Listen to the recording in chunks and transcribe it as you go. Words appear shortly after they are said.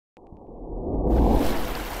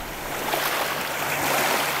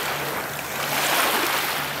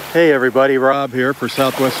Hey everybody, Rob here for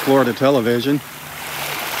Southwest Florida Television.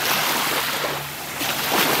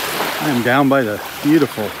 I am down by the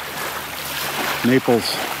beautiful Naples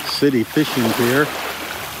City Fishing Pier.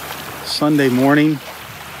 Sunday morning,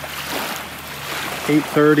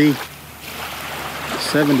 8:30,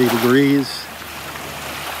 70 degrees,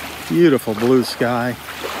 beautiful blue sky.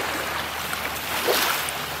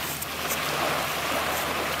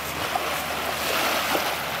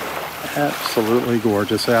 Absolutely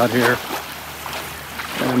gorgeous out here.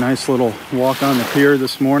 Had a nice little walk on the pier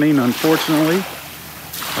this morning. Unfortunately,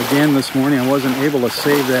 again this morning I wasn't able to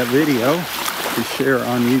save that video to share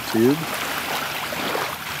on YouTube.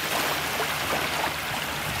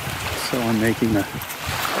 So I'm making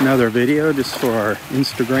another video just for our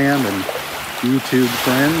Instagram and YouTube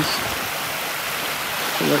friends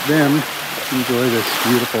to let them enjoy this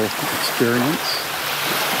beautiful experience.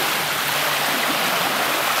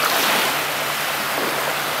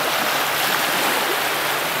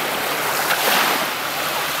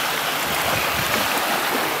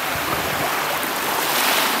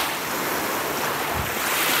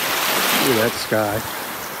 Look at that sky.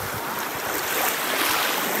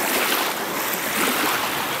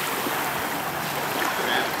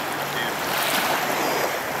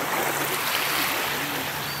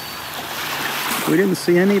 We didn't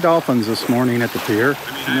see any dolphins this morning at the pier.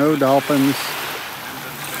 No dolphins.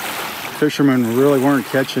 Fishermen really weren't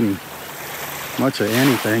catching much of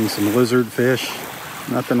anything. Some lizard fish.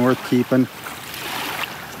 Nothing worth keeping.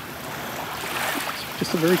 It's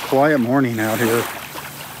just a very quiet morning out here.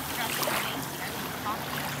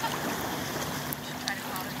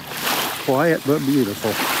 Quiet but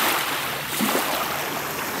beautiful.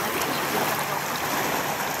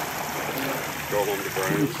 Go home to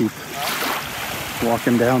Brian. Keep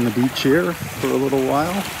walking down the beach here for a little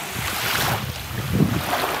while.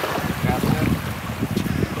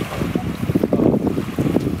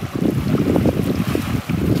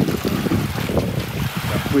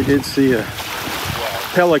 We did see a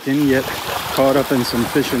pelican get caught up in some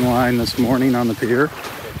fishing line this morning on the pier.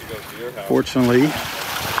 Fortunately,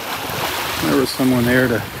 there was someone there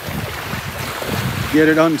to get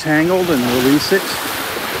it untangled and release it.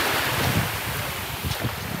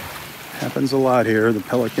 Happens a lot here, the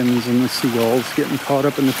pelicans and the seagulls getting caught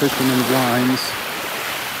up in the fishermen's lines.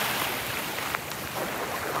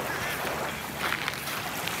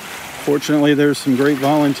 Fortunately, there's some great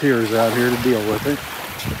volunteers out here to deal with it.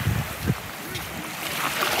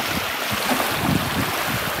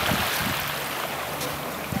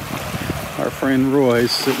 Our friend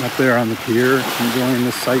Roy's sitting up there on the pier, enjoying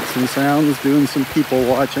the sights and sounds, doing some people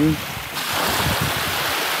watching.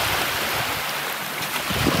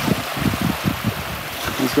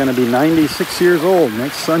 He's going to be 96 years old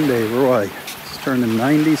next Sunday, Roy. He's turning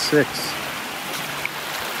 96.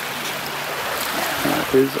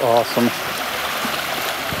 That is awesome.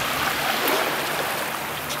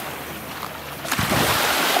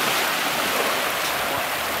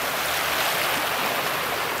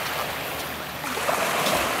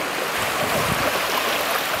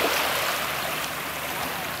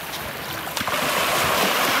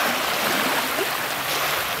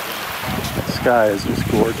 Sky is just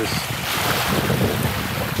gorgeous.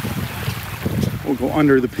 We'll go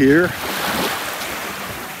under the pier.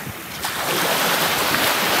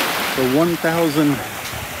 The 1,000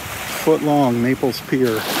 foot long Naples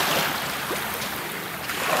Pier.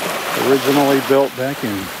 Originally built back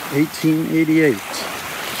in 1888.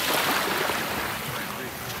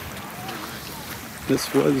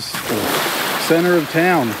 This was the center of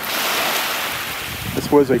town. This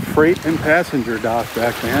was a freight and passenger dock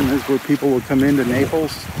back then. This is where people would come into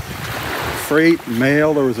Naples. Freight,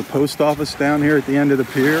 mail. There was a post office down here at the end of the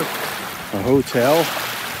pier. A hotel.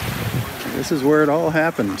 This is where it all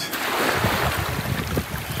happened.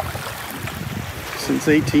 Since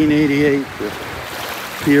 1888, the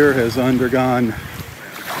pier has undergone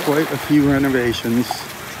quite a few renovations.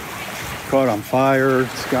 Caught on fire.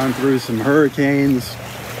 It's gone through some hurricanes.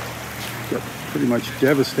 Got pretty much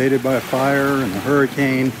devastated by a fire and a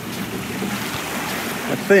hurricane.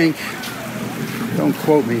 I think, don't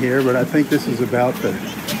quote me here, but I think this is about the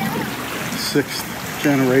 6th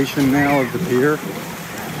generation now of the pier.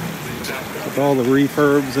 With all the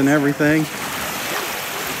refurbs and everything.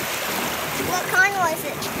 What kind was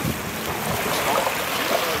it?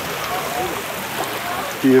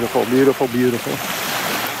 Beautiful, beautiful, beautiful.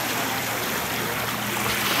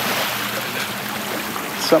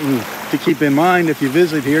 Something to keep in mind if you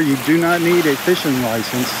visit here, you do not need a fishing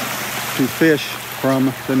license to fish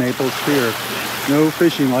from the Naples Pier. No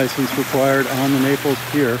fishing license required on the Naples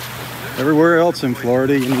Pier. Everywhere else in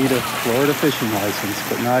Florida, you need a Florida fishing license,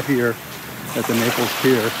 but not here at the Naples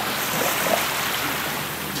Pier.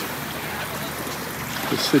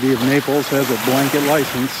 The city of Naples has a blanket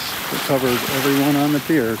license that covers everyone on the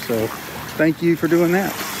pier, so thank you for doing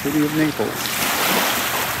that, city of Naples.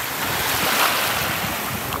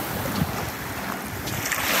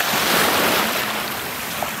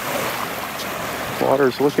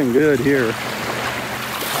 Water's looking good here.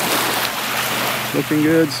 Looking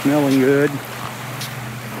good, smelling good.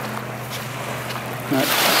 Not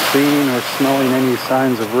seeing or smelling any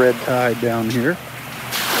signs of red tide down here.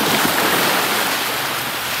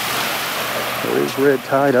 There is red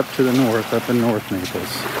tide up to the north, up in North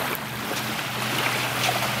Naples.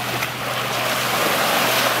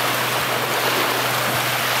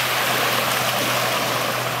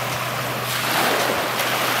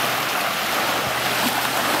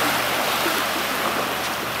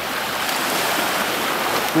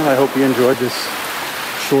 Well, I hope you enjoyed this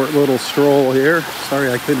short little stroll here. Sorry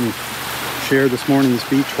I couldn't share this morning's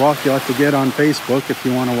beach walk. You'll have to get on Facebook if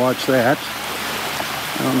you want to watch that.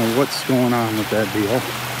 I don't know what's going on with that deal.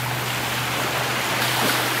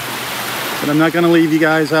 But I'm not going to leave you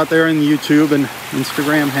guys out there in YouTube and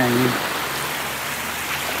Instagram hanging.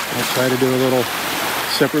 I'll try to do a little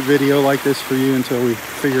separate video like this for you until we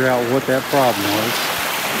figure out what that problem was.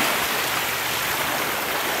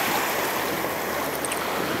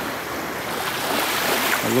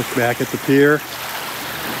 I look back at the pier.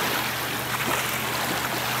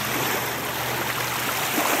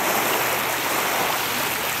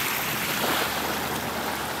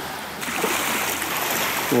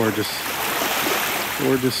 Gorgeous,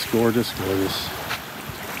 gorgeous, gorgeous, gorgeous.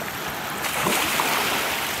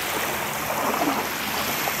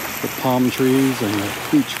 The palm trees and the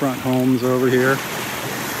beachfront homes over here.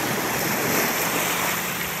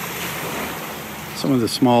 Some of the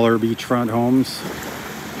smaller beachfront homes.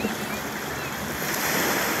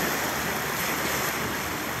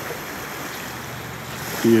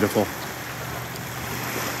 Beautiful.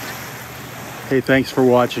 Hey, thanks for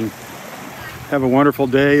watching. Have a wonderful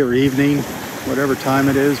day or evening, whatever time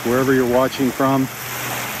it is, wherever you're watching from.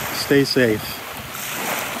 Stay safe.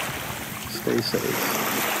 Stay safe.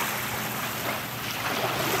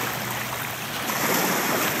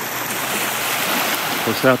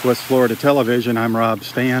 For Southwest Florida Television, I'm Robb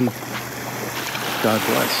Stan. God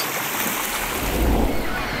bless.